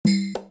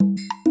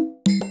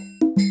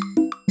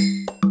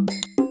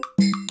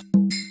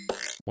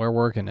We're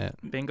working it.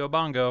 Bingo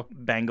bongo.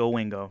 Bango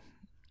wingo.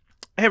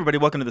 Hey everybody,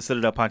 welcome to the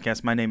Citadel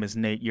Podcast. My name is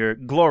Nate, your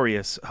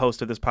glorious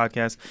host of this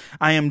podcast.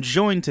 I am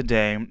joined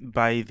today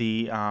by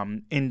the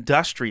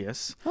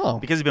industrious,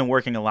 because he's been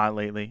working a lot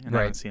lately, and I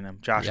haven't seen him,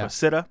 Joshua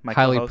Sitta, my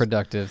highly co-host.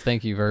 productive.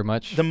 Thank you very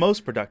much. The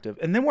most productive.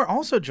 And then we're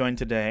also joined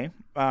today,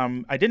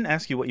 I didn't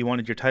ask you what you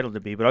wanted your title to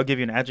be, but I'll give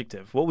you an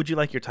adjective. What would you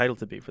like your title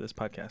to be for this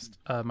podcast?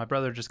 My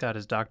brother just got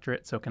his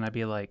doctorate, so can I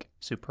be like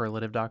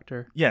superlative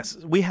doctor? Yes,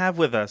 we have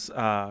with us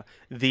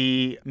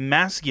the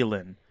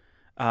masculine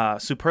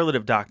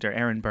superlative doctor,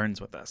 Aaron Burns,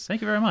 with us.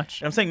 Thank you very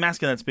much. And I'm saying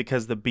masculine, it's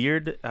because the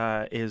beard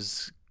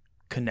is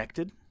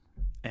connected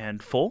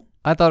and full.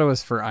 I thought it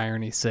was for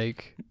irony's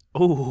sake.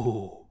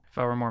 Ooh. If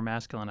I were more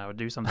masculine, I would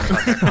do something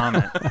about that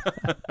comment.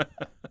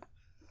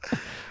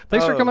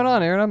 Thanks for coming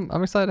on, Aaron.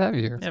 I'm excited to have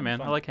you here. Yeah,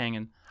 man. I like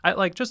hanging.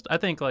 I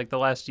think the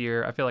last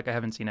year, I feel like I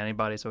haven't seen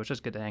anybody, so it's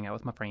just good to hang out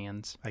with my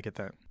friends. I get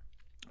that.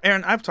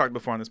 Aaron, I've talked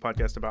before on this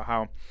podcast about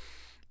how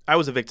I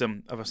was a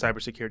victim of a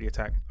cybersecurity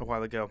attack a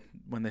while ago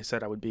when they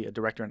said I would be a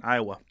director in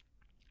Iowa.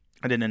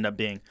 I didn't end up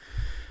being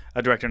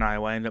a director in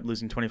Iowa. I ended up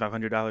losing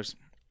 $2,500.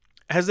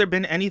 Has there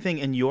been anything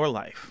in your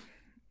life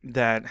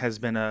that has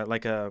been a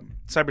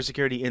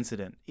cybersecurity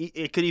incident?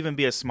 It could even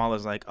be as small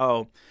as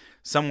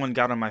someone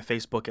got on my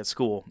Facebook at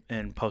school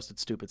and posted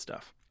stupid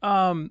stuff.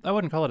 I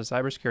wouldn't call it a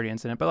cybersecurity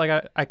incident,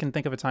 but I can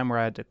think of a time where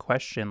I had to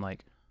question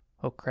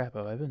oh crap,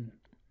 have I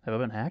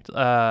been hacked?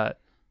 I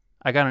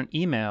got an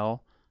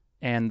email.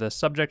 And the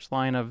subject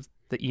line of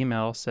the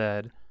email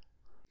said,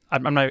 I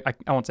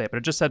won't say it, but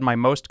it just said my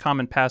most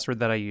common password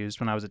that I used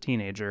when I was a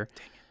teenager.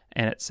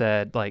 And it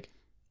said like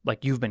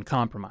you've been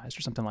compromised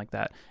or something like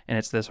that. And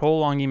it's this whole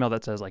long email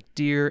that says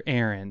Dear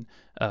Aaron,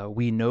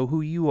 we know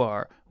who you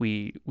are.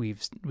 We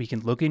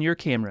can look in your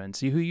camera and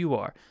see who you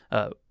are.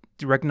 Do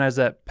you recognize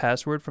that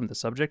password from the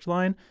subject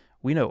line?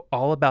 We know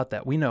all about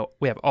that. We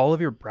have all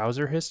of your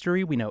browser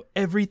history. We know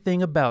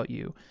everything about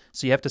you.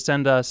 So you have to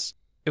send us.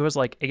 It was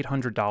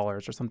 $800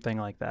 or something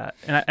like that.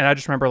 And I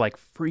just remember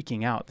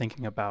freaking out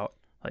thinking about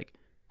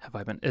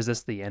is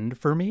this the end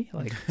for me?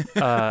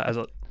 As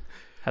a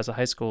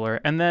high schooler.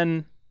 And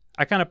then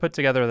I kind of put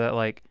together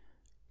that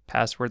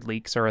password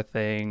leaks are a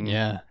thing.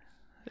 Yeah.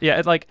 Yeah.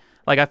 It's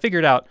I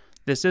figured out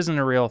this isn't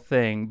a real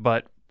thing,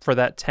 but for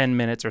that 10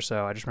 minutes or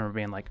so, I just remember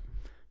being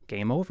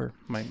game over.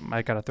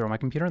 I got to throw my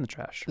computer in the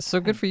trash. So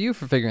good for you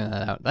for figuring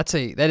that out.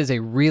 That is a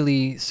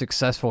really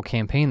successful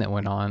campaign that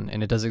went on,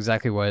 and it does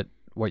exactly what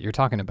you're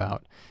talking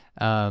about.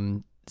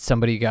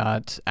 Somebody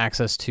got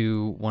access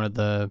to one of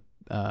the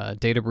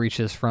data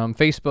breaches from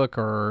Facebook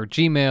or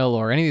Gmail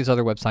or any of these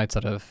other websites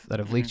that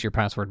have leaked your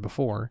password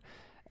before,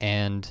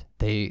 and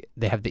they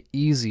have the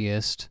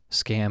easiest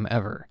scam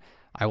ever.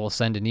 I will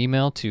send an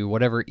email to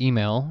whatever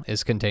email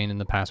is contained in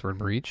the password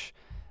breach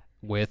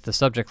with the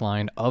subject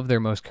line of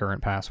their most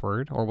current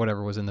password or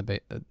whatever was in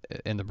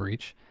the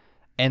breach.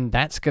 And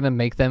that's going to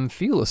make them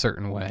feel a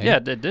certain way. Yeah,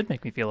 it did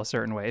make me feel a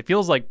certain way. It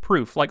feels like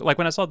proof. Like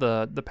when I saw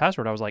the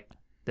password, I was like,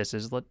 this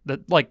is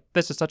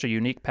such a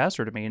unique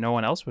password to me. No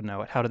one else would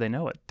know it. How do they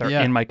know it?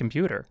 They're in my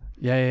computer.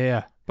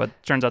 Yeah. But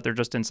turns out they're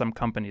just in some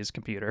company's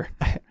computer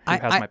who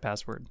has my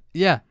password.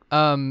 Yeah.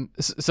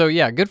 So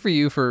yeah, good for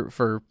you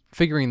for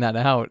figuring that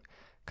out,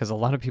 because a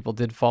lot of people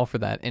did fall for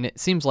that. And it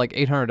seems like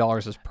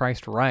 $800 is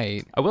priced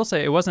right. I will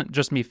say it wasn't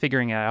just me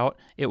figuring it out.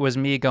 It was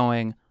me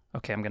going,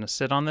 okay, I'm going to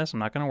sit on this. I'm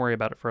not going to worry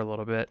about it for a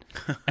little bit.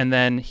 And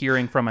then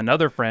hearing from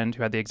another friend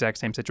who had the exact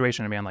same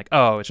situation and being like,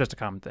 oh, it's just a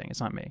common thing.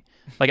 It's not me.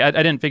 I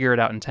didn't figure it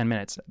out in 10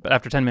 minutes. But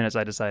after 10 minutes,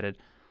 I decided,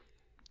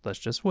 let's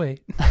just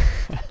wait.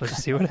 Let's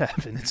just see what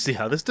happens. Let's see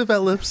how this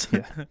develops.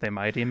 Yeah, they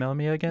might email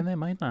me again. They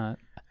might not.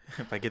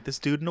 If I get this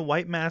dude in a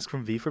white mask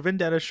from V for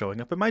Vendetta showing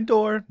up at my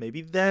door,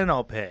 maybe then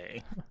I'll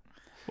pay.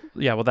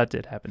 Yeah, well, that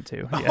did happen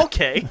too. Yeah.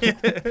 Okay.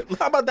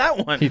 How about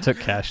that one? He took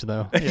cash,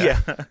 though. Yeah.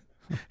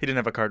 He didn't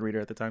have a card reader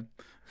at the time.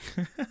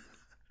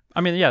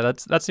 I mean, yeah,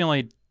 that's the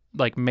only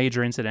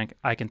major incident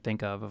I can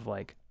think of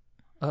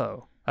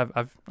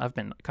I've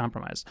been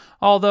compromised.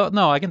 Although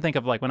no, I can think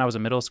of when I was a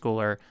middle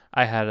schooler,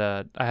 I had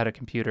a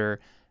computer,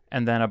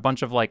 and then a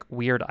bunch of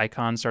weird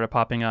icons started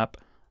popping up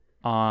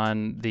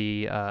on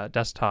the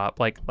desktop,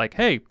 like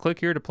hey, click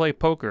here to play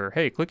poker.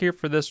 Hey, click here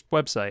for this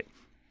website.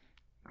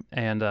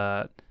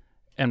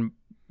 And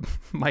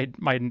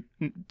my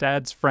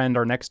dad's friend,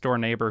 our next door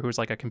neighbor, who's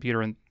a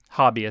computer and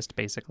hobbyist,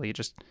 basically,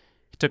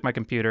 he took my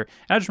computer.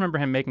 And I just remember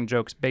him making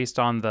jokes based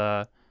on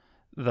the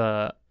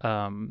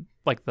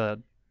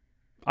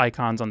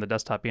icons on the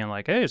desktop being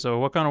like, hey, so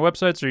what kind of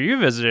websites are you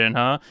visiting,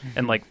 huh?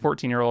 And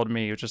 14-year-old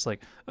me was just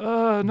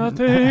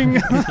nothing,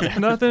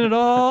 nothing at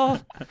all.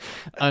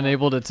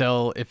 Unable to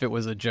tell if it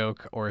was a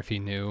joke or if he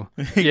knew.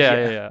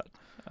 Yeah.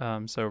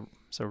 So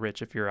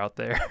Rich, if you're out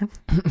there,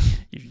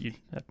 you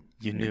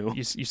knew.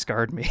 You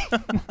scarred me.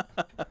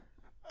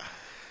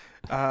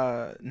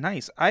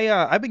 Nice.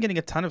 I've been getting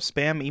a ton of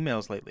spam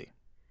emails lately.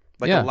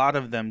 A lot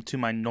of them to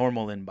my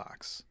normal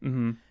inbox.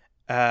 Mm-hmm.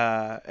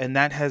 And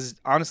that has,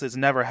 honestly, it's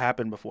never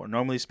happened before.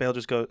 Normally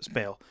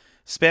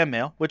spam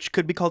mail, which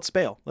could be called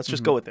spale. Let's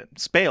just go with it.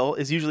 Spale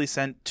is usually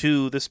sent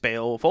to the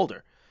spale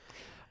folder.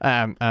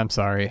 I'm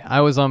sorry.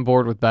 I was on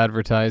board with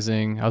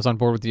Badvertising. I was on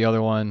board with the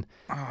other one.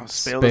 Oh,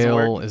 Spale doesn't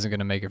Spale work. isn't going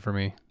to make it for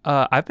me.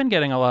 I've been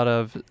getting a lot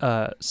of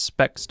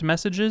Spext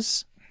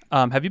messages.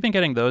 Have you been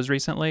getting those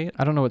recently?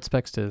 I don't know what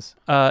Spext is.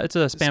 It's a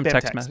spam, Spam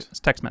text,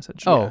 text. text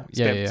message. Oh,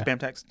 Spam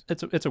text.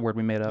 It's a word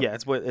we made up. Yeah,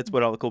 it's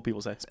what all the cool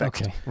people say. Spext.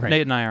 Okay, right.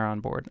 Nate and I are on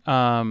board.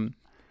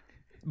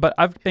 But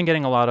I've been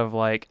getting a lot of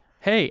like,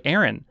 hey,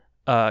 Aaron,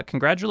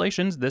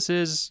 congratulations. This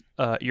is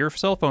your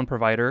cell phone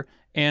provider,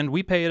 and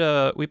we paid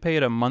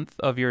a month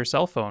of your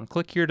cell phone.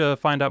 Click here to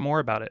find out more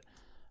about it.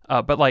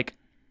 But like,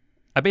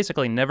 I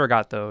basically never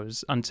got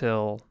those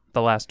until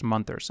the last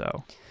month or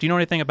so. Do you know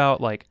anything about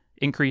like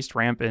increased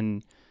ramp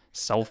in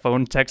cell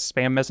phone text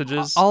spam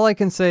messages? All I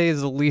can say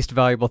is the least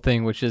valuable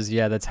thing, which is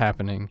that's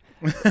happening.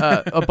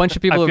 A bunch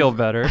of people. I feel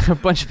better. A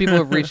bunch of people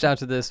have reached out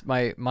to this.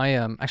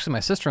 Actually, my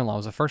sister-in-law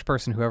was the first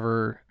person who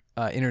ever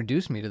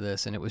introduced me to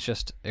this, and it was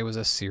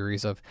a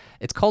series of.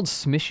 It's called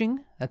smishing.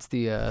 That's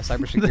the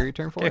cybersecurity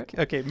term for it.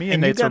 Okay, me And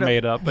and you Nate's are gotta-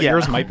 made up, but yeah.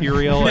 yours might be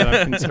real, and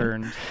I'm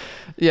concerned.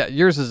 Yeah,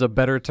 yours is a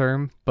better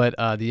term, but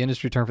the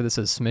industry term for this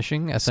is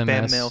smishing.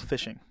 SMS. Spam mail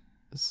phishing.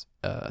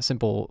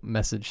 Simple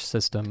message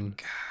system.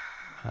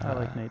 I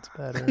like Nate's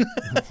better.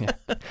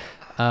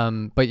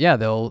 But yeah,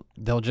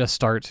 they'll just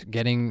start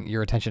getting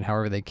your attention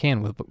however they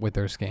can with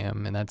their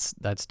scam, and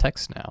that's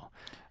text now.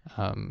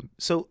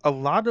 So a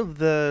lot of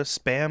the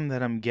spam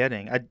that I'm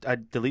getting, I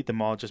delete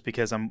them all just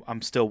because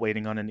I'm still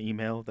waiting on an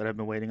email that I've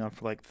been waiting on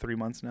for like 3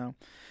 months now.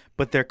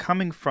 But they're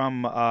coming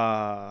from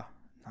not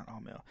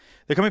all mail.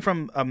 They're coming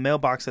from a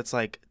mailbox that's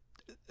like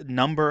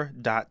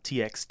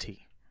number.txt.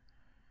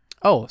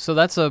 Oh, so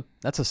that's a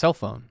cell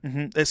phone.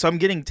 Mm-hmm. So I'm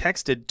getting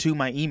texted to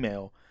my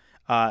email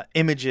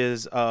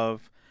images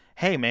of,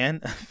 hey man,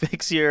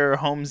 fix your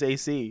home's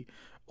AC,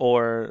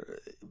 or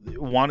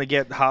want to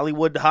get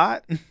Hollywood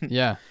hot.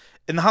 Yeah.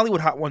 And the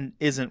Hollywood hot one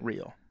isn't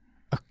real.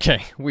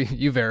 Okay,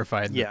 you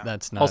verified. Yeah.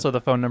 That's not. Also,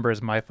 the phone number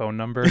is my phone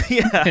number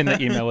Yeah. in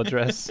the email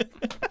address.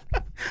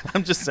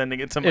 I'm just sending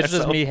it to It's myself.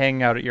 just me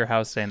hanging out at your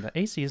house saying the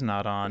AC is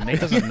not on.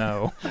 Nate doesn't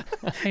know.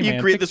 Hey, You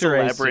man, create fix this your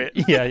AC. elaborate-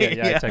 Yeah.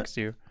 Yeah. I text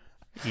you.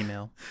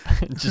 Email.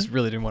 just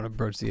really didn't want to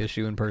broach the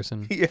issue in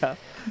person. Yeah.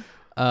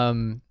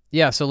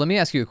 Yeah. So let me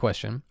ask you a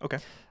question. Okay.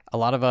 A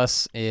lot of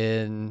us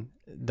in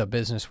the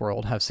business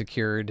world have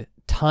secured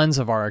tons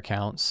of our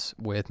accounts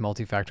with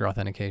multi-factor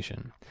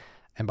authentication.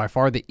 And by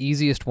far the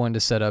easiest one to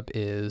set up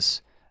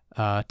is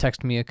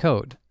text me a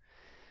code.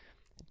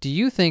 Do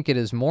you think it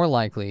is more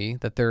likely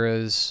that there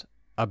is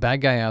a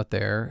bad guy out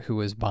there who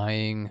is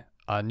buying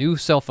a new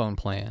cell phone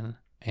plan,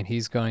 and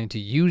he's going to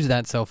use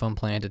that cell phone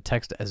plan to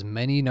text as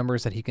many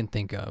numbers that he can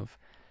think of,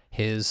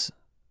 his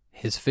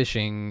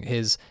phishing,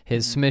 his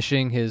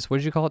smishing, his, what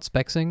did you call it,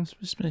 spexing?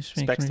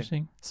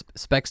 Spexting.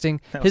 Spexting.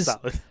 That was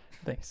solid.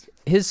 Thanks.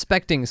 His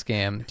specting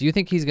scam, do you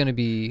think he's going to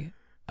be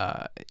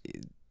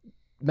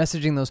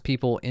messaging those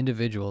people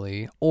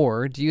individually,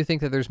 or do you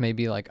think that there's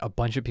maybe like a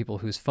bunch of people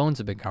whose phones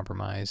have been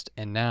compromised,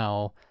 and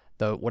now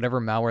the whatever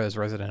malware is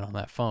resident on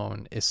that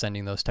phone is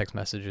sending those text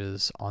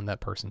messages on that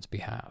person's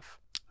behalf?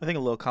 I think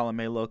a low column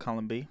A, low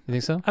column B. You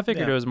think so? I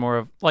figured Yeah. it was more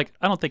of like,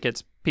 I don't think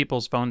it's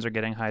people's phones are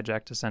getting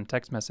hijacked to send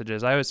text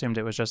messages. I assumed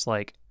it was just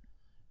like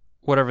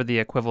whatever the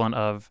equivalent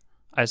of,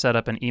 I set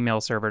up an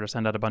email server to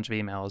send out a bunch of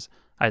emails.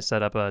 I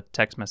set up a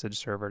text message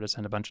server to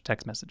send a bunch of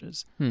text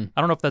messages. I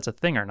don't know if that's a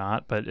thing or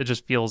not, but it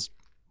just feels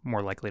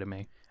more likely to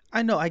me.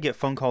 I know I get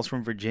phone calls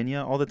from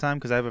Virginia all the time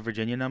because I have a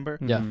Virginia number.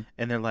 Yeah. Mhm.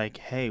 And they're like,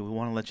 hey, we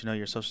want to let you know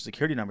your social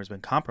security number has been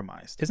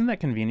compromised. Isn't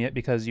that convenient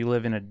because you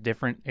live in a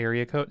different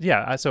area code?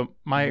 Yeah, so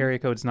my area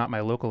code's not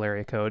my local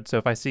area code. So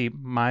if I see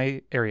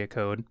my area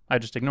code, I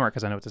just ignore it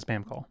because I know it's a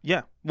spam call.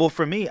 Yeah. Well,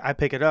 for me, I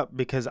pick it up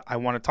because I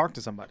want to talk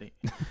to somebody.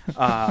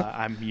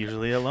 I'm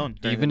usually alone.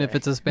 during Even the if day.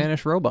 it's a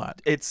Spanish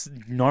robot. It's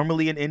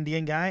normally an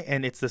Indian guy,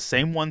 and it's the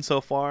same one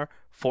so far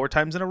 4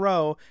 times in a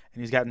row,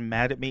 and he's gotten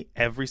mad at me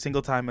every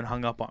single time and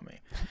hung up on me.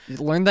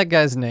 Learn that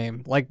guy's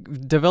name.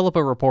 Like, develop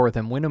a rapport with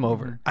him. Win him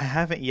over. I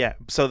haven't yet.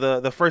 So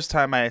the first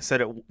time I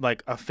said it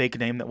like a fake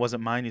name that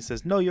wasn't mine, he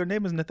says, "No, your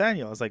name is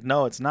Nathaniel." I was like,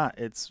 "No, it's not.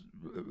 It's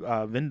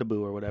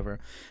Vindaboo or whatever."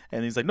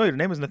 And he's like, "No, your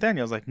name is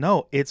Nathaniel." I was like,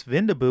 "No, it's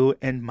Vindaboo,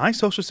 and my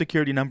social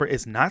security number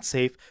is not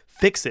safe.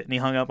 Fix it." And he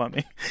hung up on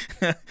me.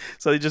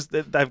 So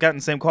I've gotten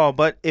the same call,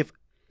 but if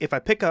I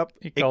pick up,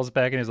 He calls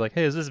back and he's like,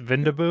 hey, is this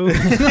Vindaboo?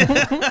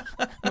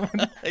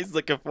 he's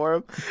looking for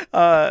him.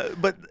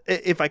 But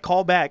if I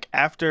call back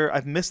after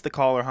I've missed the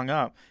call or hung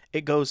up,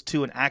 it goes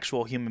to an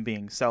actual human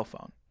being's cell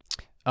phone.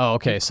 Oh,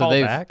 okay. So Call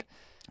they've back?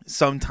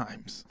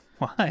 Sometimes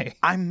Why?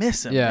 I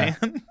miss him, Yeah.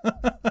 man.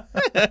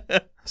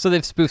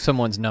 spoofed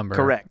someone's number.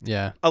 Correct.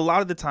 Yeah. A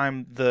lot of the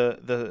time,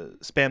 the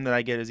spam that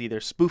I get is either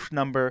spoofed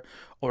number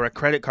or a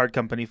credit card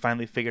company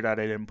finally figured out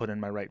I didn't put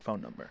in my right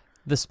phone number.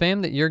 The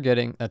spam that you're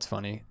getting, that's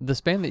funny. The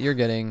spam that you're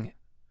getting,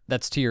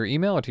 that's to your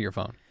email or to your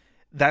phone?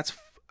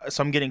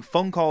 So I'm getting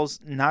phone calls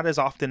not as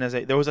often as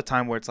there was a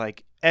time where it's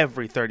like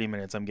every 30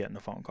 minutes I'm getting a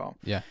phone call.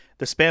 Yeah.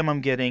 The spam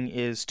I'm getting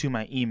is to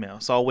my email.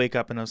 So I'll wake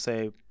up and I'll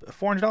say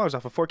 $400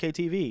 off a 4K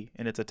TV,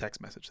 and it's a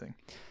text message thing.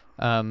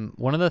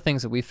 One of the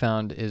things that we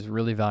found is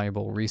really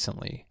valuable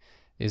recently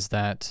is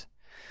that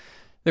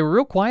they were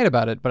real quiet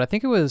about it, but I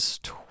think it was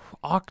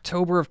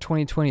October of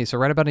 2020, so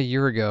right about a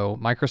year ago,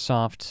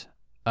 Microsoft,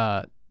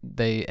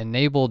 they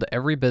enabled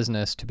every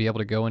business to be able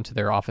to go into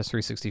their Office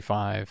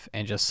 365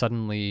 and just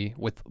suddenly,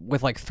 with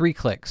like 3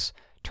 clicks,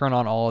 turn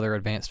on all of their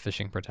advanced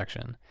phishing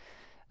protection.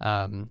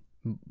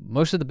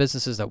 Most of the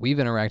businesses that we've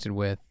interacted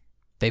with,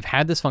 they've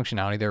had this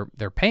functionality.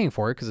 They're paying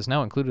for it because it's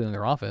now included in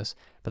their Office,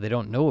 but they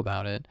don't know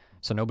about it.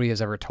 So nobody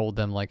has ever told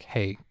them like,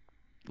 hey,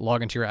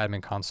 log into your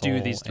admin console.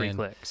 Do these 3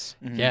 clicks.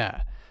 Mhm.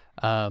 Yeah.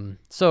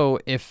 So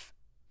if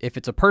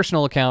it's a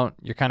personal account,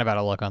 you're kind of out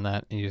of luck on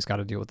that, and you just got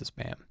to deal with the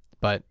spam.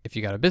 But if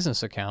you got a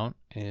business account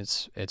and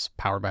it's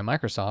powered by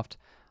Microsoft,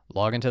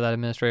 log into that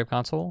administrative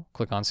console,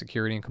 click on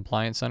Security and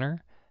Compliance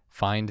Center,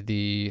 find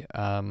the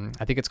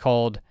I think it's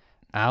called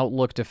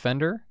Outlook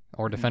Defender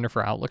or Defender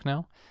for Outlook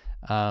now.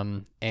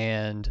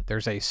 And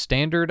there's a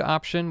standard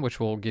option which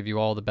will give you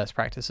all the best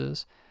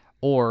practices,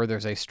 or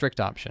there's a strict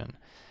option.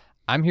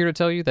 I'm here to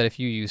tell you that if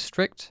you use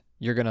strict,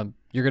 you're gonna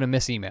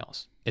miss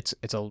emails. It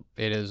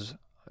is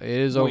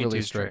Way overly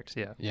too strict.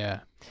 Yeah. Yeah.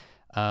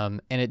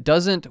 And it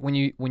doesn't, when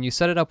you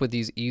set it up with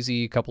these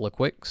easy couple of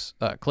clicks,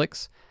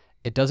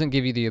 it doesn't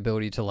give you the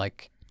ability to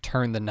like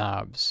turn the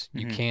knobs.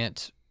 You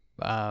can't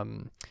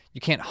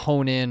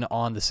hone in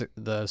on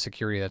the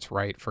security that's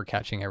right for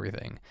catching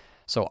everything.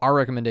 So our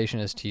recommendation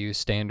is to use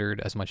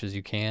standard as much as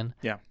you can.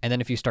 Yeah. And then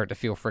if you start to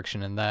feel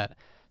friction in that,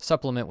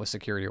 supplement with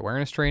security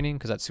awareness training,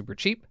 because that's super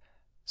cheap.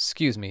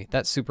 Excuse me,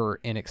 that's super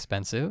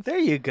inexpensive. There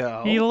you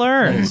go. He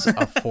learns. It's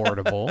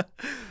affordable.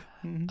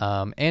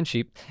 And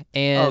cheap.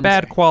 And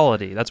Bad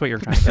quality. That's what you're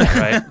trying to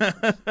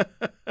say,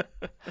 right?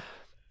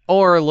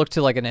 or look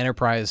to like an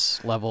enterprise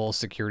level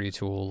security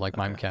tool like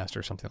Mimecast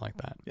or something like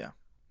that.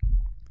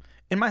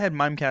 In my head,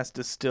 Mimecast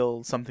is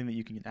still something that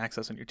you can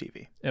access on your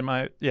TV.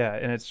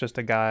 And it's just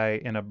a guy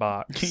in a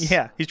box.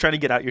 Yeah, he's trying to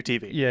get out your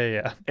TV.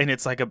 Yeah. And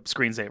it's like a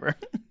screensaver.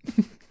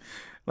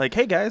 Like,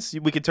 hey guys,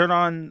 we could turn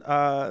on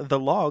the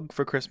log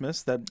for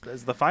Christmas that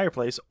is the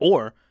fireplace,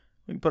 or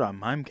we can put on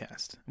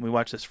Mimecast and we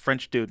watch this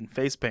French dude in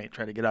face paint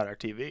try to get out our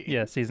TV.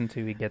 Yeah, season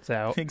 2 he gets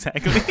out.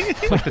 Exactly.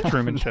 Like the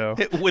Truman Show.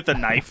 With a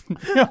knife.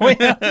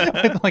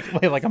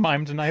 like a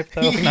mimed knife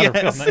though. Not a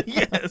real knife.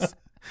 Yes.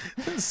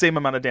 Same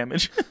amount of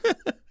damage.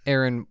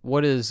 Aaron,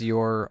 what is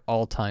your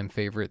all-time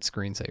favorite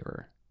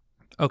screensaver?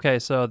 Okay,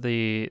 so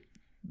the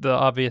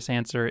obvious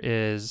answer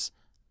is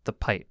the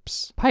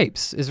pipes.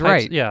 Pipes is Pipes-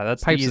 right. Yeah,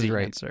 that's Pipes the is easy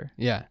right. answer.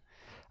 Yeah.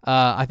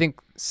 I think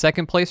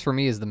second place for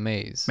me is the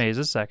maze. Maze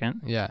is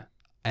second. Yeah.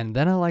 And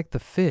then I like the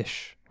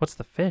fish. What's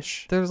the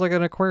fish? There's like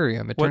an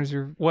aquarium. It turns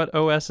your What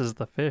OS is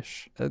the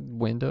fish?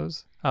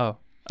 Windows. Oh,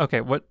 okay.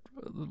 What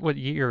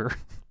year?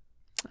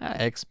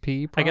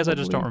 XP I guess I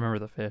just don't probably. remember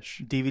the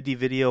fish. DVD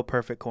video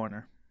perfect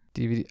corner.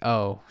 DVD.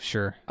 Oh,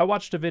 sure. I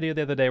watched a video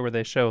the other day where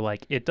they show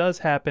like it does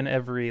happen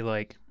every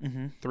like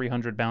Mm-hmm.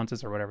 300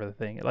 bounces or whatever the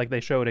thing. Like they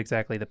showed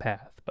exactly the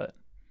path, but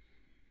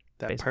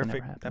That Basically never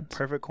perfect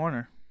happens.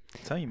 corner. I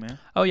tell you, man.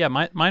 oh yeah,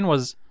 mine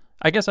was.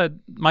 I guess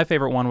my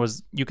favorite one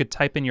was you could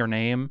type in your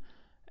name,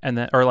 and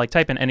then or like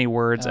type in any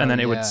words, and then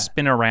it yeah. would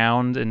spin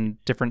around in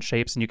different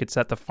shapes, and you could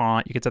set the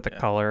font, you could set the Yeah.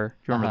 color.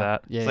 Do you remember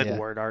that? Yeah, It's like yeah.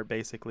 word art,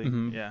 basically.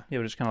 Mhm. Yeah. It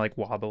was just kind of like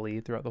wobbly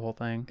throughout the whole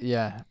thing.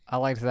 Yeah, I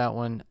liked that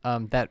one.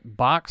 That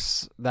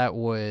box that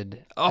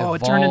would Oh, it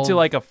turned into evolve-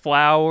 like a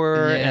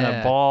flower and a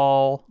Yeah.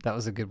 ball. that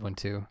was a good one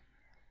too.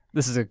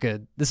 This is a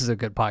good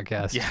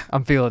podcast. Yeah.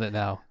 I'm feeling it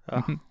now.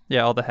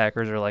 Yeah, all the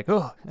hackers are like,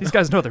 oh, these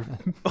guys know their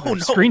Oh, no.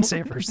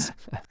 screensavers.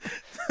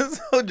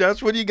 So,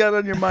 Josh, what do you got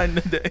on your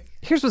mind today?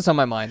 Here's what's on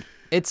my mind.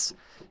 It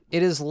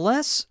is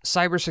less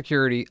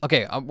cybersecurity.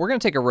 Okay, we're gonna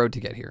take a road to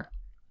get here.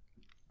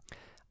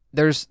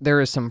 There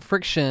is some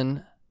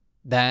friction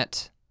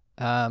that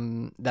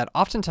that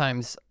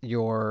oftentimes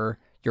your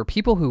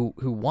people who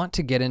want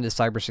to get into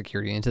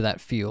cybersecurity, into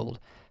that field,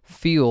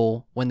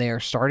 feel when they are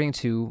starting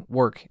to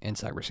work in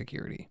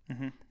cybersecurity.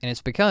 Mm-hmm. And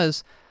it's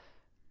because,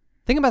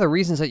 think about the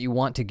reasons that you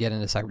want to get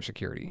into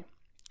cybersecurity.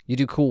 You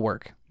do cool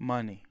work.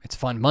 Money. It's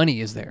fun. Money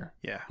is there.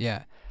 Yeah.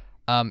 Yeah.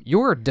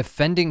 You're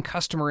defending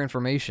customer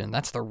information.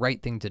 That's the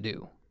right thing to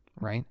do,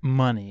 right?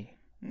 Money.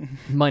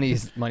 Money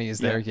is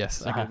there. Yeah, Yes.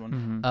 That's a good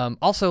one. Mhm.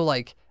 Also,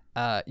 like,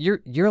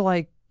 you're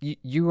like,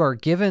 you are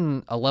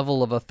given a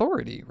level of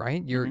authority,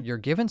 right? You're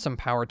given some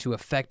power to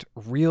affect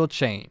real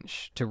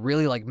change, to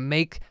really like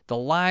make the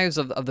lives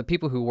of the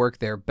people who work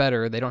there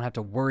better. They don't have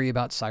to worry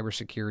about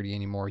cybersecurity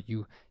anymore.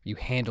 You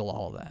handle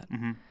all of that.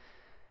 Mm-hmm.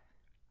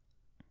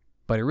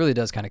 But it really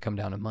does kind of come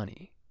down to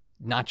money,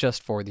 not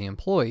just for the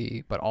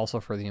employee, but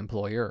also for the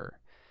employer.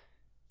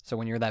 So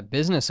when you're that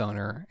business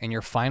owner and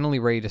you're finally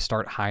ready to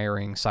start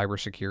hiring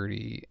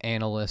cybersecurity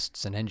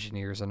analysts and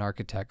engineers and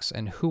architects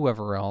and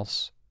whoever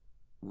else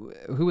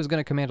who is going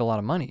to command a lot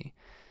of money,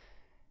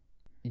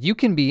 you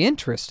can be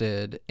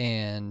interested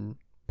in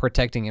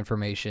protecting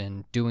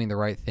information, doing the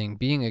right thing,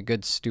 being a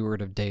good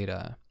steward of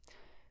data.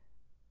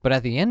 But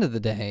at the end of the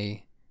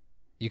day,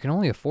 you can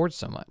only afford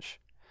so much.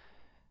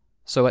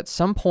 So at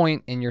some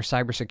point in your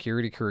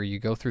cybersecurity career, you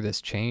go through this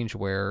change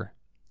where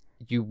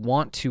you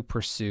want to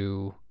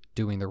pursue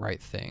doing the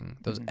right thing,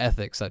 those Mhm.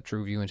 ethics that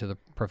drove you into the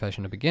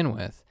profession to begin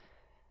with.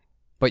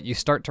 But you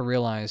start to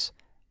realize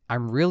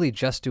I'm really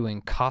just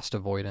doing cost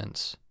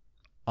avoidance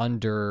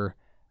under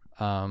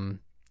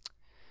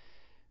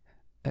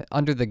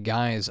the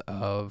guise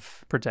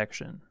of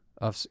Protection.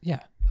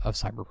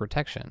 cyber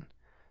protection.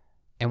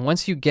 And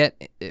once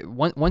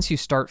you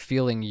start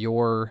feeling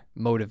your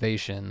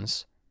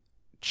motivations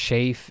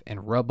chafe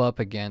and rub up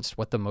against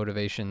what the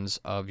motivations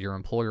of your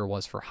employer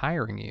was for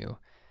hiring you,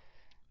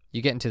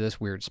 you get into this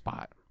weird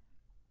spot.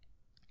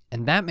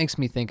 And that makes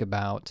me think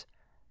about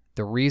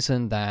the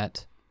reason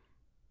that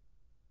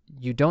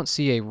you don't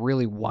see a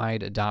really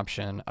wide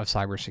adoption of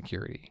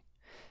cybersecurity.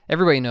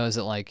 Everybody knows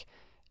that, like,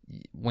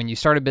 when you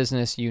start a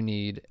business, you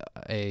need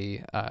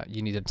a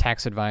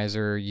tax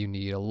advisor, you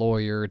need a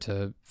lawyer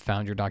to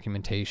found your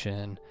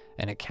documentation,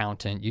 an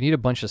accountant. You need a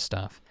bunch of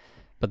stuff,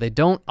 but they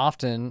don't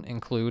often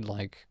include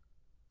like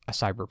a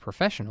cyber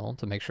professional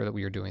to make sure that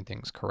we are doing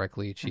things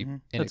correctly, cheap,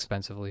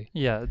 inexpensively.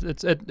 Yeah,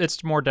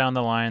 it's more down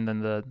the line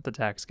than the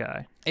tax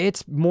guy.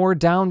 It's more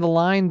down the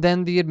line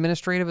than the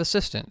administrative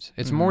assistant.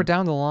 It's more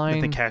down the line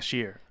Like the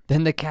cashier.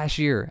 than the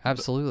cashier.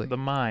 Absolutely. The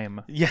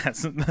mime.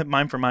 Yes,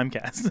 mime for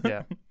Mimecast.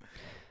 Yeah.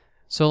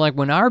 So, like,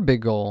 when our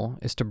big goal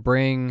is to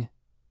bring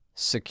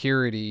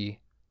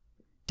security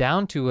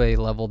down to a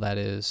level that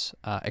is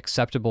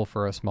acceptable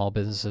for a small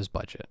business's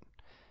budget,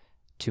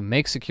 to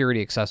make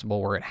security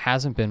accessible where it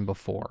hasn't been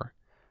before,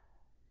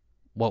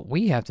 what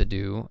we have to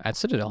do at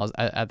Citadel,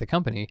 at the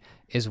company,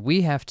 is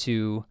we have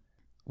to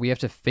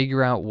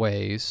figure out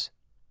ways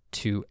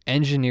to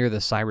engineer the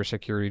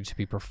cybersecurity to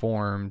be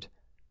performed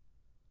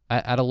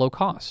at a low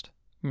cost.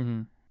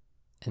 Mm-hmm.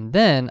 And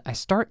then I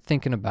start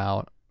thinking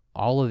about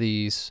all of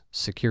these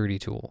security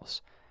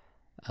tools.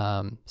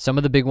 Some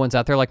of the big ones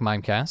out there, like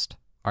Mimecast,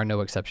 are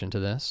no exception to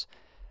this,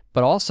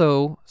 but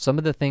also some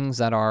of the things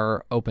that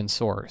are open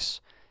source.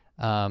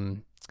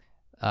 There's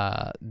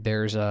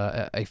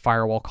a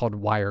firewall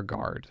called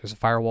WireGuard. There's a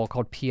firewall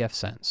called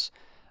pfSense.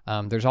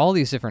 There's all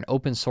these different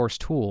open source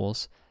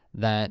tools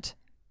that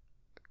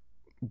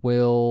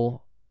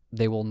will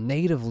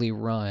natively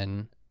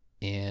run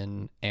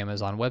in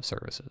Amazon Web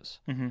Services.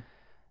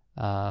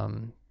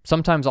 Mm-hmm.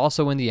 Sometimes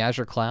also in the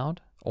Azure cloud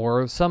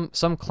or some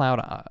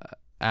cloud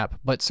app,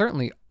 but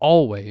certainly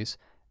always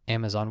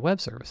Amazon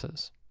Web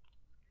Services.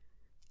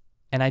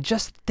 And I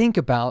just think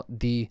about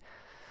the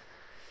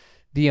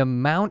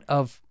amount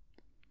of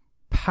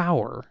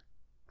power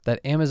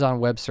that Amazon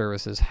Web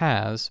Services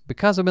has,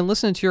 because I've been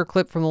listening to your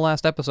clip from the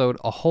last episode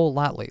a whole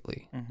lot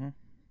lately. Mm-hmm.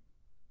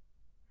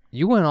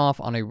 You went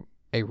off on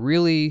a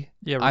really...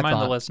 Yeah,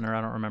 remind the listener.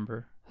 I don't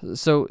remember.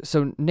 So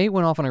Nate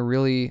went off on a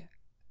really...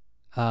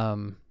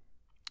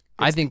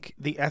 I think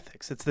the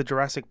ethics. It's the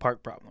Jurassic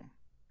Park problem,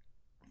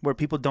 where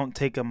people don't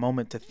take a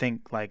moment to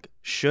think, like,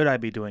 should I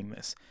be doing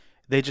this?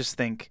 They just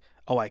think,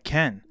 oh, I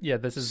can. Yeah,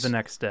 this is the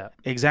next step.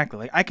 Exactly.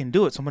 Like, I can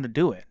do it, so I'm going to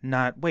do it.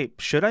 Not, wait,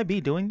 should I be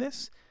doing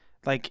this?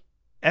 Like,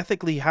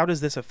 ethically, how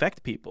does this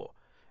affect people?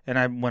 And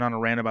I went on a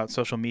rant about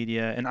social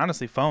media and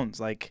honestly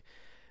phones. Like,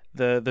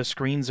 the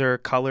screens are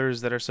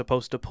colors that are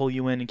supposed to pull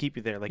you in and keep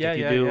you there. Like,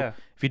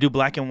 if you do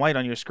black and white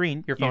on your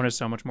screen, your phone is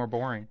so much more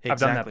boring. Exactly. I've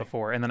done that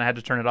before, and then I had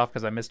to turn it off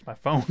because I missed my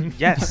phone.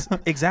 Yes,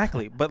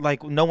 exactly. But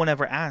like, no one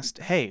ever asked,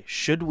 hey,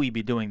 should we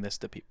be doing this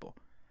to people?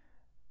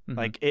 Mm-hmm.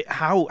 Like,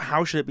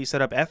 how should it be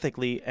set up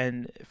ethically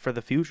and for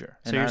the future?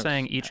 So you're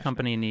saying each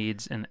company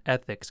needs an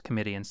ethics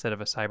committee instead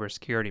of a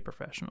cybersecurity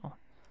professional?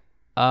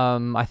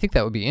 I think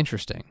that would be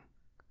interesting.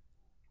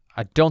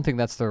 I don't think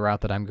that's the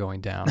route that I'm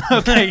going down.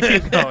 Okay,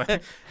 keep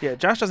going. Yeah,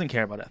 Josh doesn't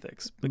care about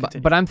ethics.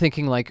 But I'm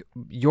thinking, like,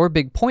 your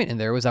big point in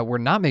there was that we're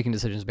not making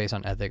decisions based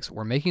on ethics.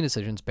 We're making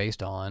decisions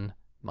based on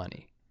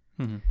money.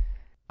 Mm-hmm.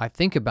 I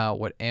think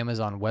about what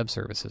Amazon Web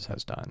Services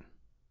has done.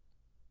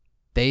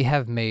 They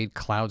have made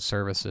cloud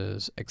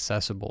services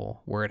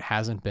accessible where it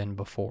hasn't been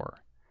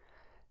before.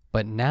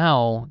 But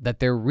now that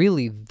they're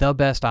really the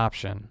best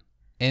option,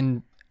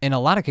 and in a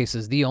lot of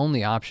cases, the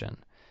only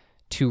option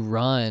to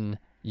run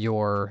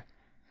your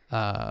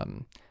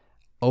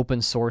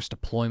open source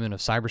deployment of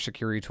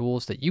cybersecurity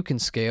tools that you can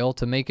scale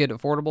to make it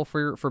affordable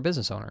for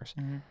business owners.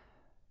 Mm-hmm.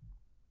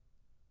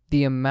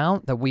 The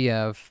amount that we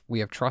have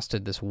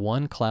trusted this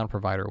one cloud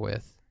provider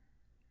with,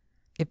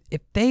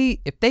 if they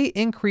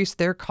increase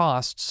their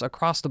costs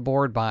across the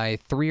board by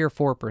 3 or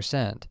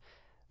 4%,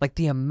 like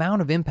the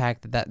amount of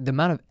impact the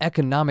amount of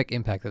economic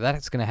impact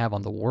that's going to have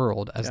on the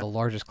world as the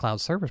largest cloud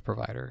service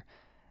provider,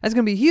 that's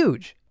going to be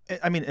huge.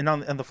 I mean, and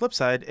on the flip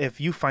side, if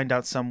you find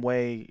out some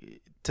way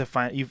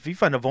if you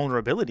find a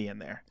vulnerability in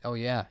there, oh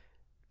yeah,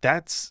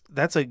 that's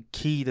a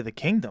key to the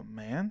kingdom,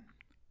 man.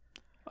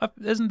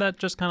 Isn't that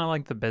just kind of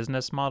like the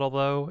business model,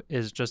 though?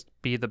 Is just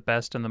be the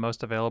best and the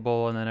most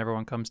available, and then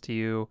everyone comes to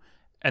you,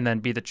 and then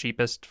be the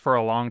cheapest for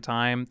a long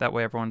time. That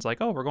way everyone's like,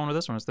 oh, we're going to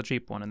this one. It's the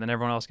cheap one. And then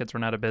everyone else gets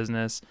run out of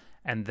business,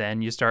 and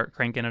then you start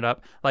cranking it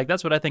up. Like,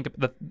 that's what I think.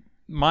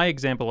 My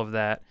example of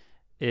that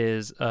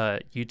is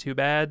YouTube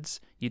ads.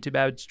 YouTube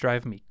ads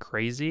drive me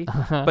crazy.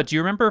 But do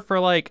you remember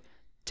for like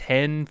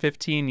 10,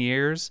 15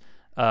 years,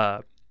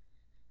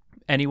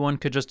 anyone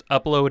could just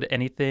upload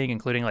anything,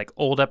 including like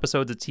old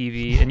episodes of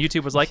TV, and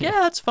YouTube was like, yeah,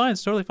 that's fine,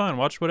 it's totally fine.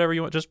 Watch whatever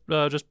you want. Just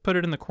put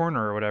it in the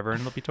corner or whatever,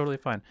 and it'll be totally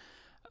fine.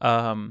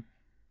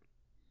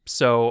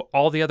 So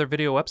all the other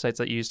video websites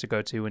that you used to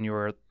go to when you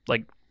were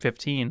like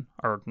 15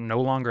 are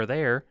no longer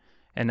there,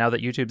 and now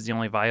that YouTube's the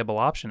only viable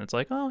option, it's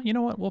like, oh, you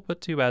know what? We'll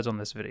put 2 ads on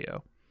this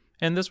video,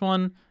 and this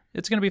one,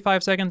 it's going to be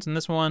 5 seconds, and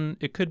this one,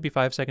 it could be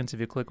 5 seconds if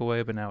you click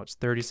away, but now it's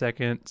 30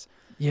 seconds.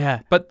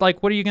 Yeah. But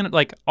like, what are you going to,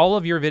 like, all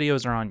of your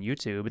videos are on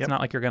YouTube. It's Yep. not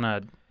like you're going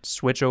to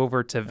switch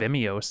over to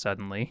Vimeo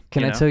suddenly.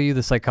 Can I tell you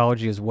the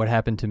psychology is what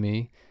happened to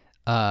me?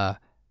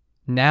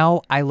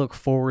 Now I look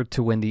forward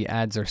to when the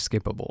ads are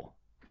skippable.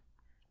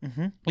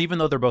 Mm-hmm. Even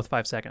though they're both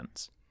 5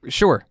 seconds.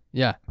 Sure.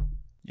 Yeah.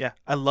 Yeah,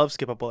 I love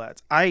skippable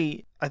ads.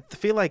 I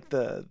feel like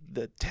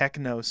the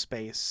techno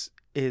space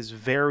is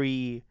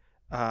very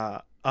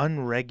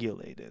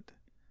unregulated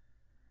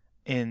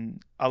in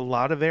a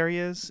lot of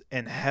areas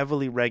and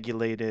heavily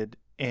regulated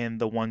in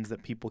the ones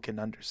that people can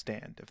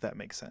understand, if that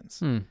makes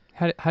sense.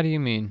 How do you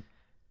mean?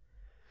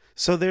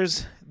 So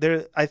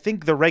I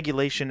think the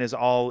regulation is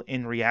all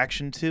in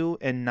reaction to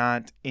and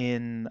not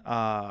in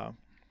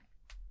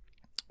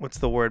what's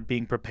the word,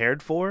 being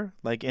prepared for,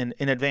 like in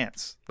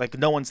advance. Like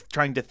no one's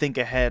trying to think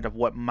ahead of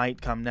what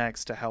might come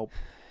next to help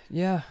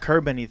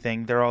curb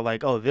anything. They're all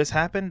like, oh, this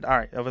happened? All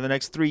right, over the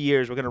next 3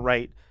 years, we're going to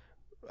write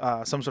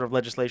some sort of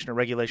legislation or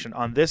regulation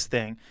on this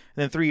thing. And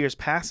then 3 years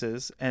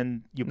passes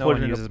and you No put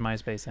one it uses into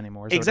MySpace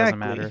anymore, so exactly. it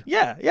doesn't matter.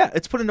 Yeah.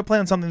 It's put into play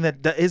on something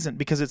that isn't,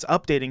 because it's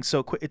updating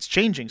so quick. It's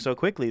changing so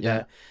quickly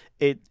that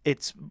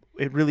it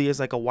really is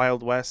like a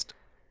Wild West,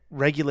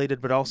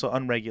 regulated but also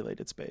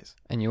unregulated space.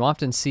 And you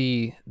often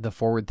see the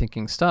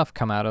forward-thinking stuff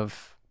come out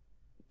of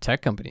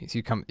tech companies.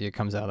 It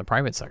comes out of the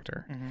private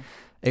sector.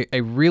 Mm-hmm.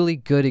 A really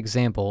good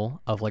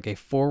example of like a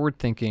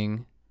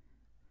forward-thinking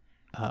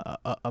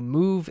a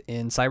move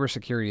in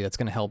cybersecurity that's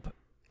going to help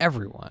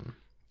everyone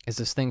is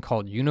this thing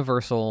called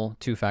Universal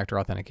Two-Factor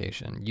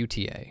Authentication,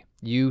 UTA,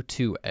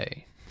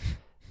 U2A.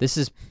 This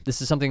is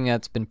something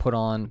that's been put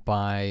on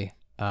by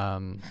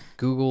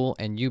Google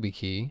and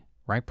YubiKey,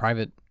 right?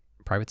 Private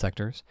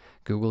sectors.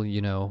 Google,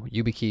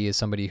 YubiKey is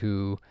somebody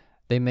who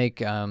they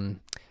make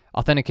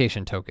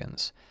authentication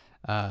tokens.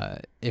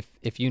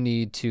 If you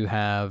need to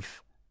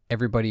have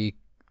everybody,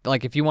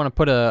 like if you want to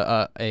put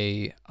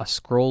a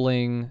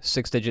scrolling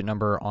 6-digit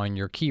number on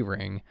your key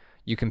ring,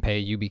 you can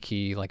pay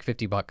YubiKey like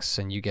 $50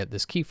 and you get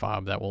this key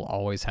fob that will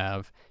always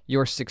have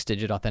your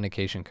 6-digit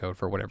authentication code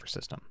for whatever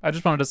system. I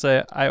just wanted to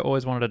say, I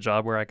always wanted a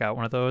job where I got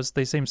one of those.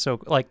 They seem so,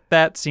 like,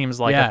 that seems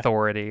like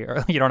authority,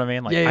 or you know what I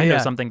mean? Like, I know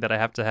something that I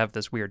have to have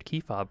this weird key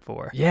fob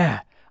for.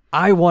 Yeah.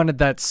 I wanted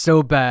that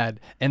so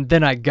bad, and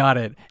then I got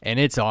it, and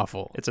it's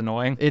awful. It's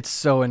annoying. It's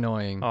so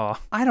annoying. Oh.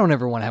 I don't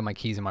ever want to have my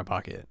keys in my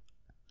pocket.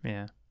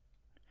 Yeah.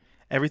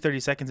 Every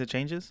 30 seconds it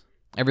changes?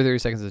 Every 30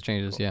 seconds it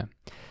changes, yeah.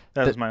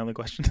 That was my only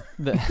question.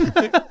 That's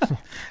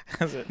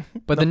it.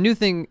 But the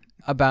thing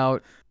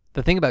about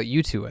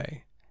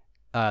U2A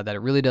that it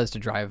really does to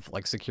drive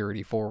like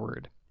security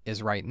forward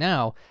is right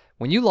now,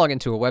 when you log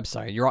into a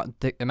website,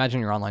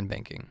 imagine your online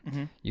banking.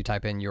 Mm-hmm. You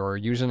type in your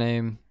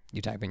username,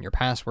 you type in your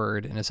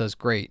password, and it says,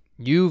 great,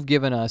 you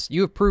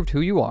have proved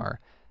who you are,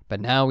 but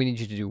now we need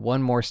you to do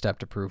one more step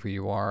to prove who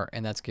you are,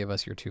 and that's give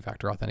us your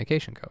two-factor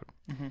authentication code.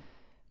 Mm-hmm.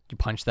 You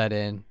punch that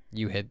in,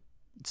 you hit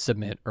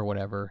submit or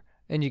whatever,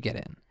 and you get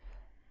in.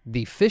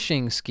 The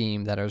phishing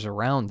scheme that is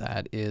around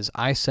that is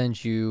I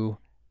send you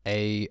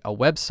a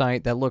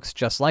website that looks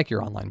just like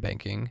your online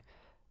banking.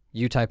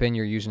 You type in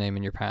your username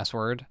and your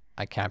password.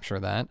 I capture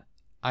that.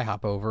 I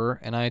hop over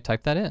and I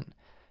type that in.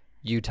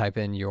 You type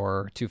in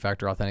your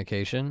two-factor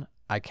authentication.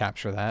 I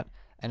capture that.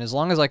 And as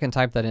long as I can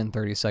type that in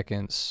 30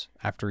 seconds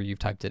after you've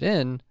typed it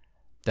in,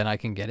 then I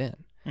can get in.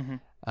 Mm-hmm.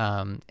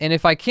 And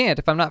if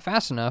I'm not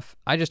fast enough,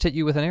 I just hit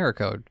you with an error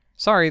code.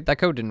 Sorry, that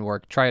code didn't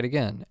work. Try it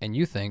again. And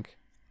you think,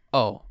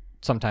 oh,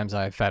 sometimes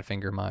I fat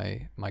finger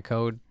my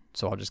code,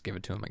 so I'll just give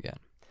it to him again.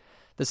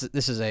 This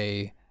is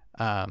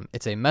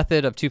it's a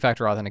method of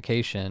two-factor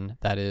authentication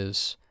that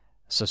is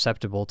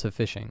susceptible to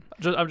phishing.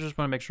 I just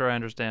want to make sure I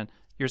understand.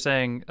 You're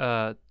saying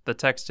the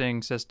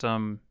texting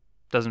system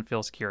doesn't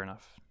feel secure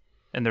enough,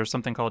 and there's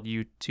something called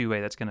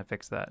U2A that's going to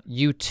fix that.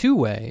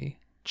 U2A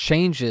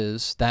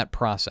changes that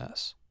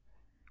process.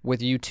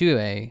 With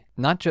U2A,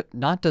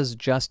 not does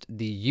just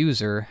the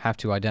user have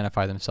to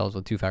identify themselves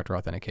with two-factor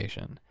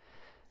authentication,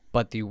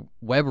 but the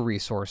web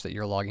resource that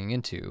you're logging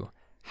into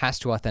has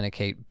to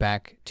authenticate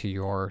back to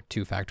your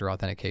two-factor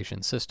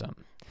authentication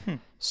system.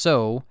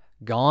 So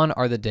gone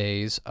are the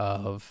days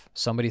of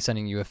somebody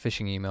sending you a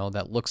phishing email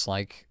that looks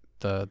like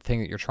the thing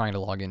that you're trying to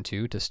log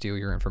into to steal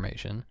your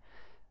information.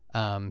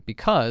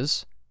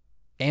 Because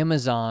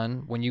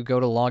Amazon, when you go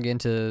to log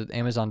into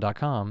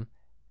Amazon.com,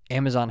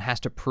 Amazon has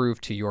to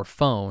prove to your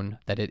phone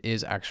that it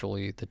is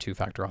actually the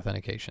two-factor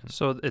authentication.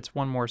 So it's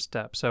one more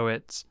step. So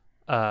it's,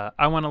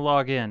 I want to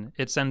log in.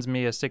 It sends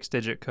me a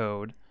 6-digit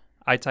code.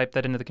 I type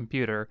that into the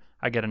computer.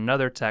 I get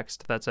another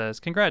text that says,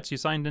 congrats, you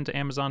signed into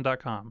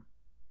Amazon.com.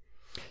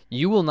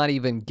 You will not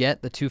even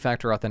get the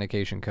two-factor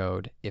authentication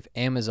code if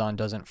Amazon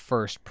doesn't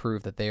first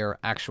prove that they are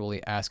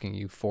actually asking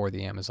you for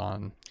the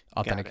Amazon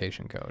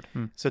authentication code.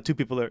 So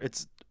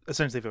it's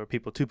essentially for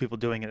two people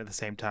doing it at the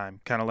same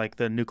time, kind of like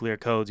the nuclear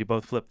codes. You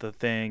both flip the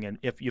thing, and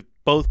if you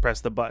both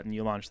press the button,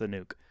 you launch the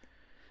nuke.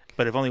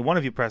 But if only one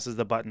of you presses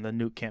the button, the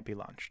nuke can't be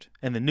launched.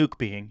 And the nuke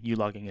being you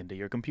logging into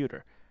your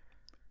computer.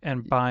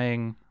 And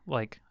buying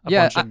like a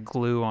bunch of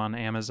glue on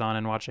Amazon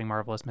and watching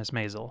Marvelous Miss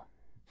Maisel.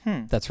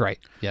 That's right.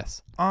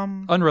 Yes.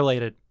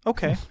 Unrelated.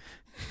 Okay.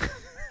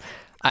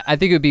 I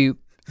think it would be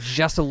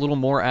just a little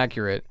more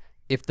accurate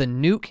if the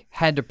nuke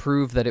had to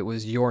prove that it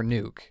was your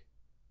nuke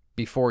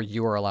before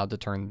you are allowed to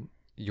turn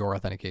your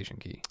authentication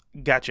key.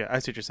 Gotcha. I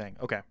see what you're saying.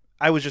 Okay.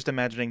 I was just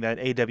imagining that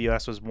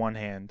AWS was one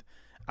hand,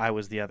 I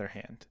was the other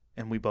hand,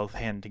 and we both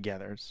hand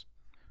togethers.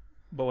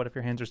 But what if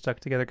your hands are stuck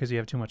together because you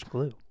have too much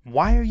glue?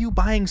 Why are you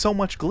buying so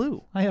much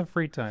glue? I have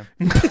free time.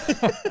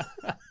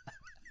 That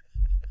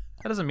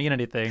doesn't mean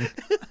anything.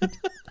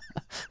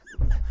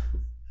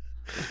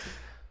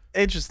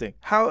 Interesting.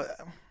 How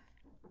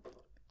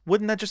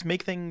wouldn't that just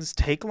make things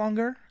take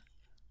longer?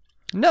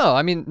 No,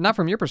 I mean, not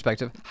from your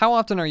perspective. How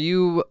often are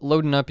you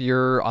loading up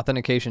your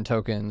authentication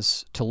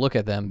tokens to look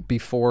at them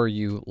before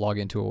you log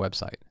into a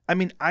website? I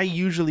mean, I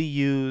usually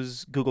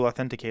use Google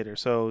Authenticator,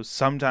 so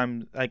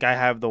sometimes, like, I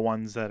have the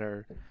ones that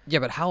are... Yeah,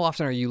 but how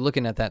often are you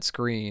looking at that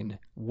screen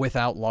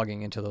without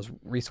logging into those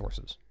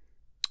resources?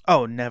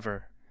 Oh,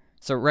 never.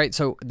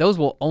 So those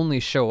will only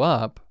show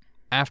up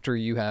after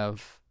you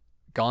have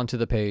gone to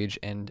the page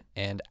and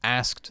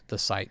asked the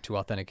site to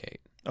authenticate.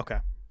 Okay.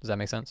 Does that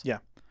make sense? Yeah.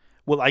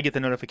 Will I get the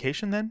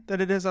notification then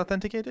that it is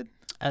authenticated?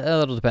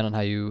 That'll depend on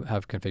how you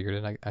have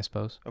configured it, I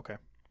suppose. Okay.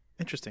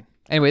 Interesting.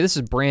 Anyway, this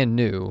is brand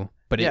new,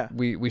 but Yeah.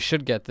 we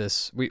should get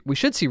this. We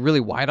should see really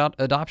wide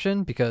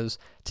adoption because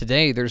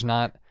today there's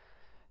not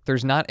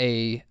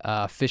a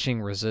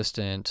phishing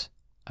resistant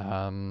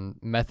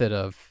method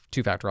of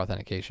two-factor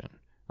authentication,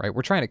 right?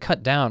 We're trying to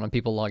cut down on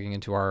people logging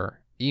into our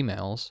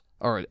emails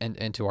or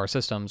into our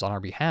systems on our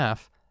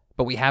behalf,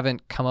 but we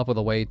haven't come up with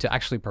a way to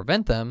actually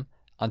prevent them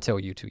until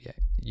U2A.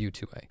 You're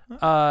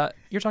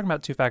talking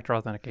about two-factor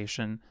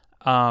authentication.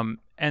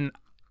 And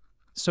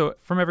so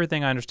from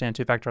everything I understand,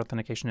 two-factor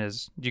authentication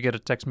is you get a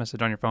text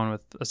message on your phone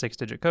with a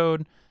 6-digit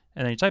code,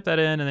 and then you type that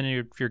in, and then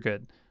you're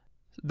good.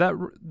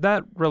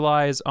 That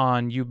relies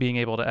on you being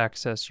able to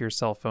access your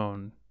cell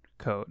phone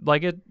code.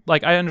 Like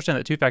I understand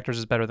that two factors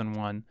is better than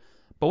one,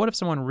 but what if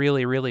someone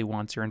really, really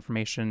wants your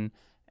information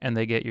and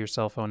they get your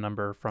cell phone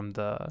number from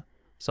the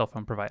cell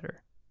phone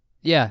provider?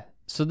 Yeah.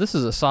 So this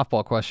is a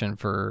softball question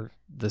for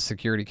the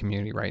security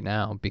community right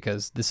now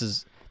because this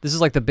is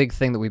like the big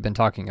thing that we've been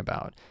talking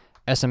about.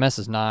 SMS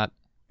is not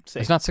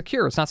Safe. It's not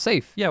secure. It's not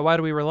safe. Yeah. Why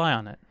do we rely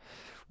on it?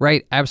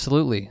 Right.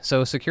 Absolutely.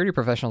 So security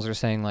professionals are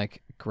saying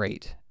like,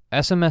 great,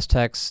 SMS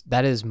text,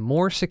 that is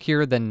more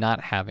secure than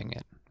not having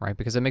it, right?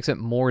 Because it makes it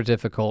more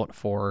difficult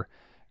for,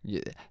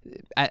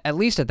 at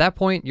least at that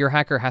point, your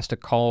hacker has to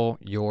call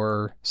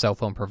your cell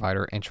phone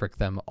provider and trick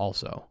them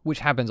also, which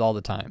happens all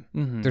the time.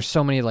 Mm-hmm. There's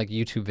so many like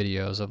YouTube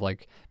videos of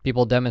like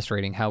people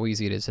demonstrating how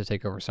easy it is to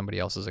take over somebody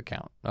else's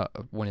account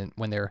when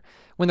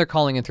they're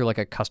calling in through like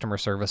a customer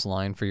service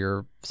line for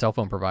your cell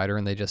phone provider,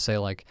 and they just say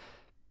like,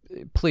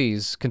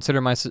 please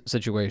consider my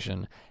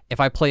situation. If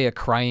I play a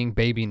crying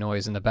baby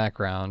noise in the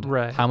background,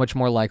 right, how much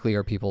more likely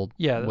are people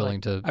willing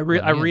like, to? I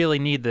really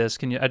need this.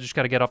 I just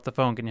got to get off the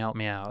phone. Can you help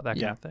me out? That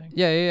kind of thing.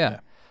 Yeah.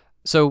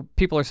 So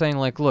people are saying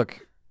like,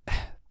 look,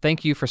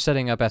 thank you for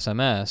setting up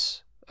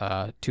SMS,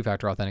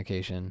 two-factor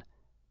authentication.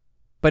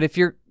 But if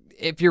you're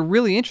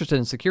really interested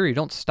in security,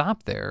 don't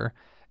stop there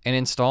and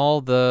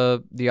install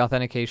the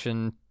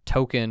authentication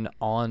token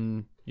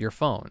on your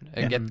phone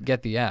and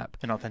get the app.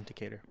 An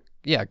authenticator.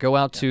 Yeah, go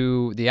out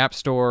to the App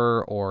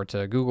Store or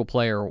to Google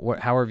Play or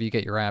however you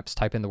get your apps,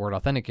 type in the word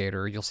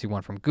authenticator. You'll see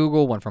one from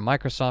Google, one from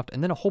Microsoft,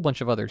 and then a whole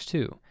bunch of others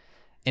too.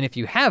 And if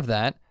you have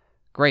that,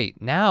 great.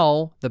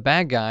 Now the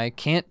bad guy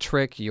can't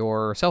trick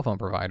your cell phone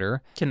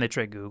provider. Can they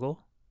trick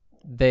Google?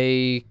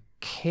 They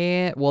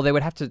can't. Well, they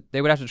would have to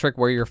trick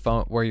where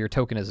your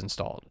token is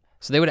installed.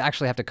 So they would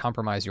actually have to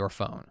compromise your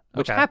phone,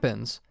 which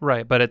happens.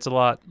 Right, but it's a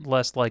lot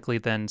less likely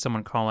than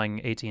someone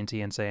calling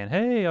AT&T and saying,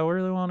 hey, I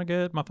really want to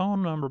get my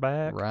phone number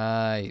back.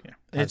 Right.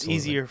 Yeah. It's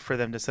easier for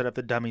them to set up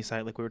the dummy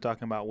site like we were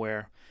talking about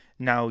where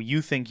now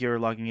you think you're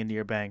logging into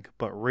your bank,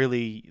 but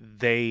really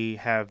they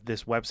have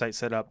this website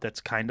set up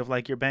that's kind of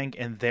like your bank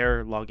and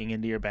they're logging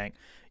into your bank.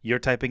 You're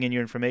typing in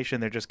your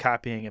information, they're just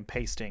copying and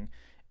pasting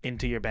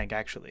into your bank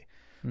actually.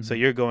 Mm-hmm. So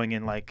you're going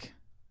in like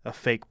a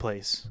fake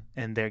place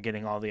and they're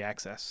getting all the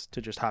access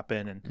to just hop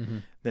in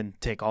and then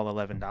take all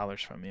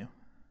 $11 from you.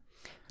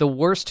 The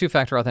worst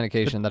two-factor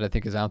authentication that I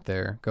think is out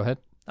there. Go ahead.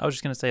 I was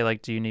just going to say,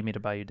 like, do you need me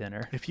to buy you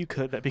dinner? If you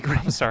could, that'd be great.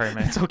 I'm sorry,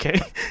 man. It's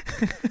okay.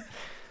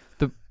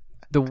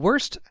 The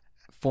worst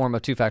form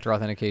of two-factor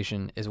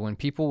authentication is when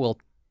people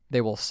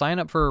will sign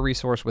up for a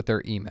resource with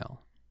their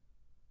email,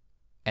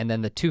 and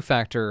then the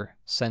two-factor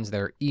sends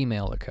their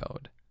email a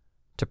code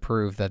to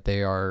prove that they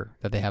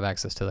have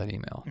access to that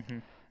email. Mm-hmm.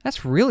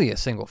 That's really a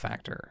single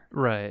factor.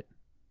 Right.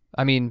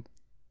 I mean,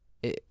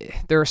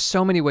 there are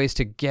so many ways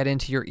to get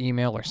into your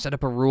email or set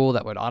up a rule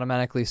that would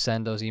automatically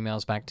send those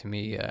emails back to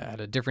me at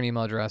a different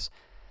email address.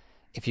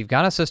 If you've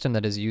got a system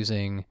that is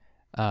using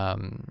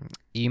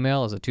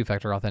email as a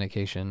two-factor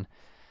authentication,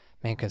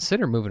 man,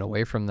 consider moving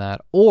away from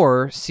that,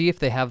 or see if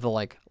they have the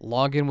like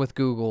login with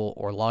Google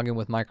or login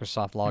with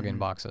Microsoft login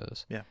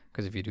boxes. Yeah.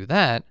 Because if you do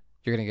that,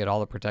 you're going to get all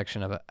the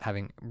protection of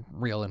having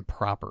real and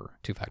proper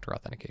two-factor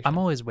authentication. I'm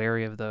always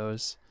wary of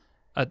those.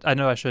 I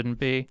know I shouldn't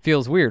be.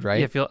 Feels weird,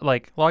 right? Yeah, feel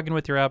like log in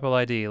with your Apple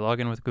ID,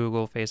 log in with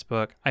Google,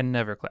 Facebook.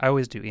 I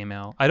always do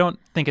email. I don't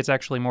think it's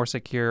actually more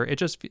secure. It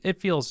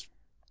feels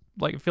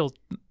like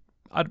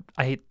I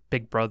hate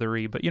Big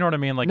Brothery, but you know what I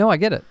mean? Like, no, I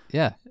get it.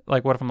 Yeah.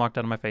 like what if I'm locked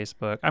out of my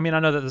Facebook? I mean, I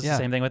know that this is Yeah. the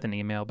same thing with an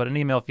email, but an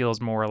email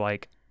feels more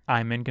like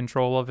I'm in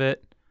control of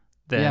it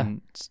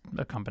than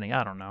a company.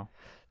 I don't know.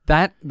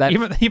 That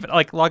Even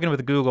like log in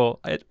with Google,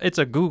 it's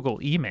a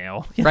Google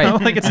email. You Right. know?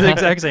 Like it's the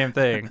exact same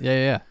thing.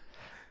 Yeah.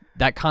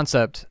 That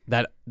concept,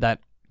 that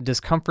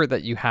discomfort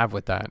that you have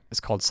with that is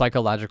called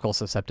psychological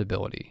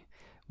susceptibility,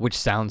 which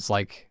sounds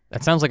like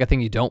a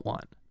thing you don't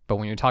want. But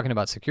when you're talking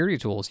about security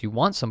tools, you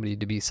want somebody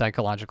to be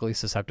psychologically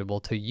susceptible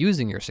to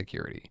using your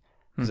security.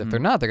 Because if they're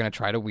not, they're going to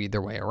try to weed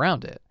their way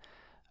around it.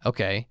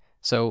 Okay,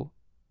 so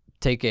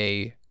take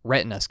a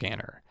retina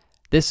scanner.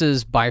 This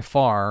is by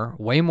far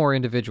way more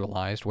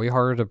individualized, way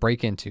harder to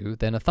break into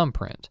than a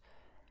thumbprint.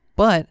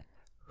 But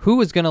who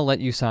is going to let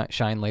you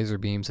shine laser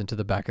beams into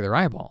the back of their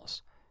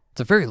eyeballs?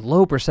 It's a very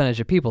low percentage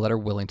of people that are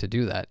willing to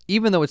do that,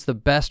 even though it's the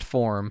best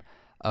form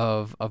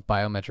of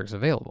biometrics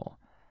available.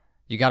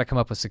 You got to come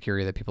up with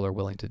security that people are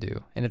willing to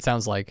do. And it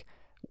sounds like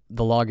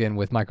the login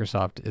with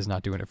Microsoft is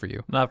not doing it for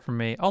you. Not for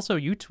me. Also,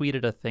 you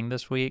tweeted a thing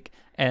this week,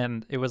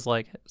 and it was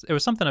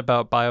something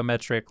about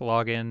biometric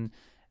login,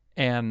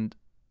 and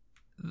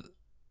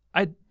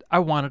I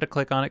wanted to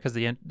click on it because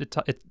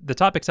the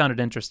topic sounded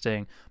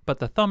interesting, but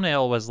the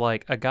thumbnail was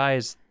like a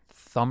guy's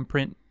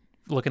thumbprint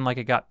looking like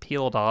it got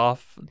peeled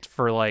off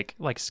for like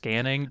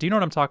scanning. Do you know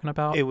what I'm talking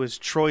about? It was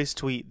Troy's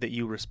tweet that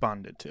you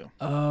responded to.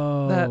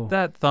 Oh.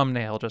 That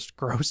thumbnail just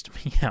grossed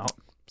me out.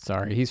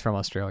 Sorry, he's from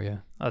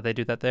Australia. Oh, they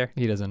do that there?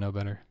 He doesn't know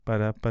better.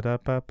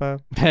 Ba-da-ba-da-ba-ba.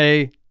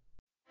 Hey.